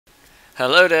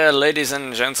Hello there, ladies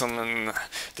and gentlemen.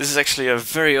 This is actually a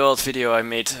very old video I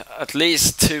made at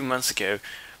least 2 months ago,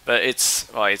 but it's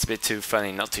a bit too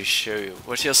funny not to show you.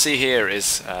 What you'll see here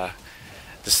is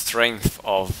the strength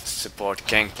of support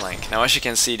Gangplank. Now, as you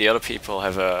can see, the other people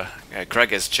have a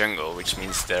Gragas jungle, which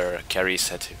means their carries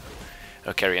had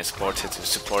to, carry and support had to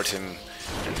support him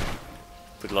and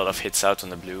put a lot of hits out on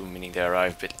the blue, meaning they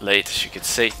arrive a bit late, as you could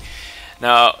see.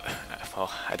 Now,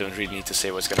 well, I don't really need to say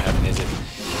what's gonna happen, is it?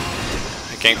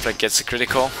 Gangplank gets a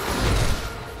critical.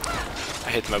 I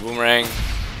hit my boomerang.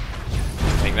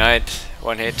 Ignite.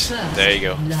 One hit. There you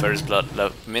go. First blood.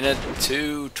 Minute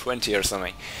 2:20 or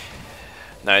something.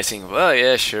 Now I think, well,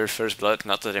 yeah, sure, first blood.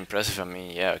 Not that impressive. I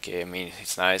mean, yeah, okay. I mean,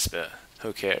 it's nice, but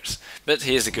who cares? But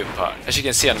here's the good part. As you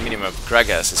can see on the minimap,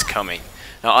 Gragas is coming.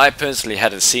 Now I personally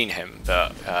hadn't seen him,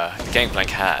 but Gangplank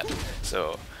had.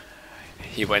 So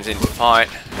he went in to fight,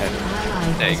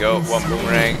 and there you go, one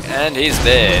boomerang, and he's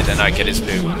dead, and I get his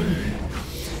blue.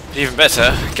 Even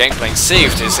better, Gangplank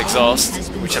saved his exhaust,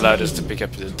 which allowed us to pick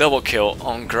up the double kill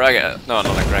on Gragas. No, not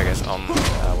on Gragas, on,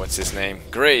 what's his name?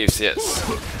 Graves, yes.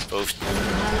 Both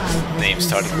names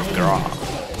starting with Gra.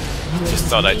 Just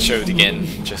thought I'd show it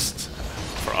again, just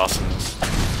for awesomeness.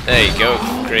 There you go,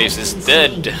 Graves is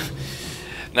dead.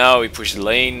 Now we push the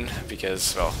lane,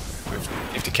 because, well,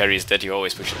 if the carry is dead, you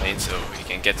always push the lane, so he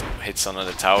can get hits on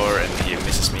the tower and he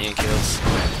misses me and kills.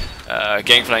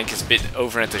 Gangplank is a bit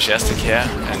over-enthusiastic here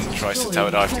and tries to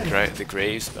tower dive the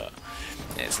Graves, but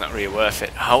it's not really worth it.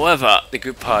 However, the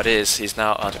good part is he's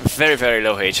now at very, very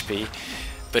low HP,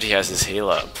 but he has his heal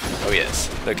up. Oh yes,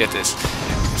 look at this.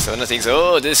 Sona thinks,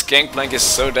 oh, this Gangplank is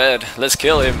so dead, let's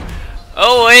kill him.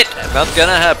 Oh wait, not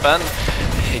gonna happen.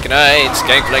 Ignite,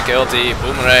 Gangplank ulti,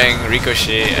 boomerang,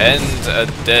 ricochet, and a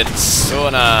dead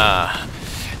Sona.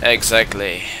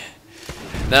 Exactly.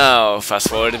 Now, fast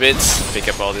forward a bit, pick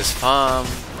up all this farm.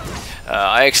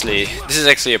 This is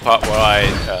actually a part where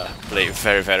I play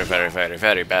very, very, very, very,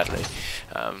 very badly.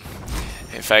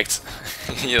 In fact,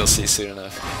 you'll see soon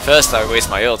enough. First I waste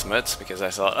my ultimate, because I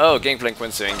thought, oh, Gangplank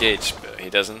wants to engage, but he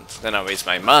doesn't. Then I waste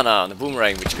my mana on the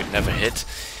boomerang, which could never hit.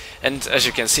 And as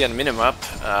you can see on the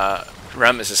minimap,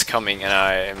 Rammus is coming,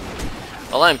 and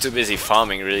I'm too busy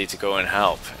farming really to go and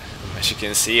help. As you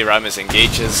can see, Rammus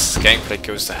engages, Gangplank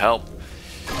goes to help.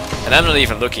 And I'm not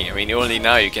even looking, I mean, only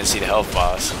now you can see the health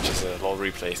bars, which is a LoL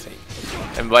replay thing.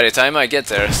 And by the time I get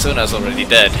there, Sona's already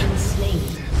dead.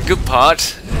 The good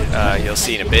part, you'll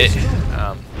see in a bit,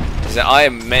 is that I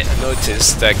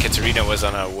noticed that Katarina was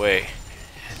on her way.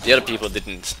 The other people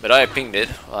didn't, but I pinged it.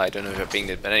 Well, I don't know if I pinged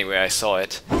it, but anyway, I saw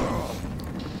it.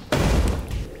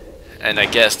 And I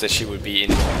guessed that she would be in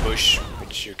the bush,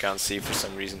 which you can't see for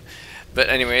some reason. But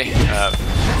anyway,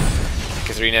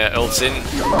 Katarina ults in.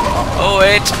 Oh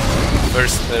wait!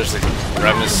 First there's a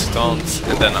Rammus taunt,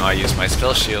 and then I use my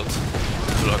spell shield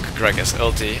to block Gragas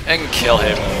ulti and kill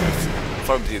him with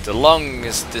probably the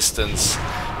longest distance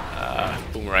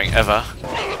boomerang ever.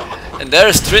 And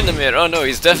there's Tryndamere. Oh no,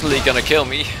 he's definitely gonna kill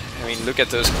me. I mean, look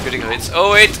at those critical hits. Oh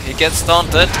wait, he gets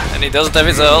taunted, and he doesn't have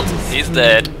his ult. He's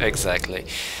dead. Exactly.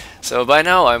 So by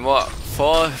now I'm what,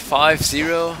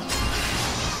 4-5-0,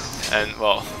 and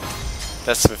well,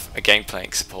 that's with a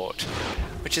Gangplank support,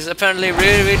 which is apparently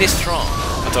really, really strong.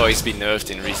 Although he's been nerfed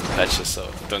in recent patches,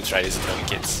 so don't try this at home,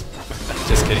 kids.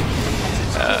 Just kidding.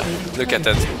 Look at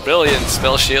that brilliant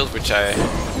spell shield, which I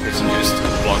used to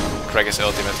block Gragas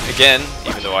ultimate again,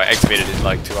 even though I activated it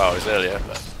like 2 hours earlier.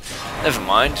 But never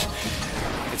mind.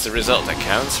 It's the result that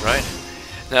counts, right?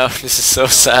 Now this is so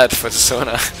sad for the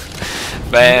Sona.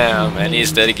 Bam! And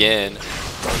he's dead again.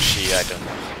 Or she, I don't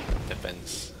know.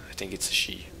 Depends. I think it's a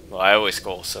she. Well, I always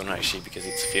call Sona a she because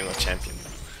it's a female champion.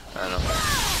 I don't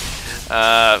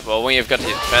know. Well, when you've got the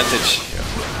advantage,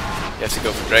 you have to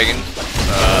go for Dragon.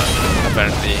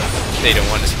 Apparently, they don't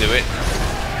want us to do it.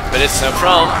 But it's no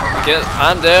problem, because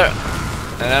I'm there,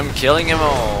 and I'm killing them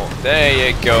all. There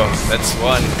you go. That's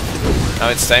one. Now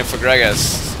it's time for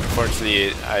Gragas.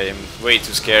 Unfortunately, I am way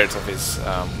too scared of his,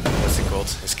 what's it called?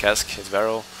 His cask, his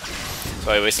barrel.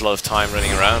 So I waste a lot of time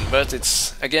running around, but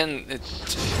it's, again,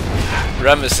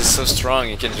 Rammus is so strong,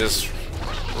 he can just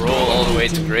roll all the way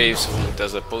to Graves, who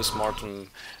does a post-mortem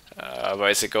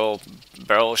bicycle,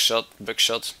 barrel shot,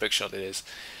 buckshot it is.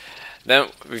 Then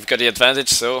we've got the advantage,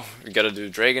 so we gotta do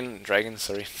Dragon,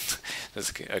 sorry.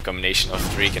 That's a combination of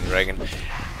Drake and Dragon.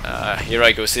 Here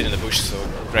I go sit in the bush, so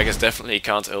Gragas definitely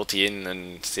can't ulti in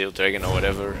and steal Dragon or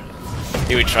whatever.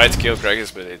 He would try to kill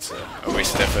Gragas, but it's a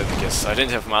wasted effort because I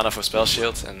didn't have mana for spell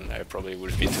shield, and I probably would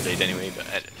have been too late anyway, but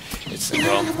it's no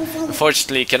problem.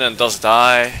 Unfortunately, Kittens does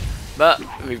die, but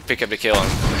we pick up the kill on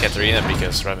Katarina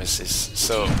because Rammus is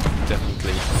so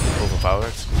definitely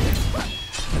overpowered.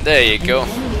 And there you go,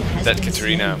 that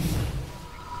Katarina.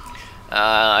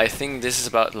 I think this is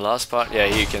about the last part. Yeah,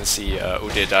 here you can see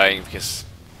Ude dying because,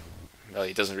 well,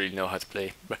 he doesn't really know how to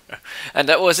play. And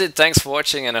that was it. Thanks for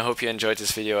watching, and I hope you enjoyed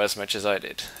this video as much as I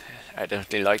did. I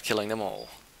definitely liked killing them all.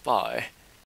 Bye.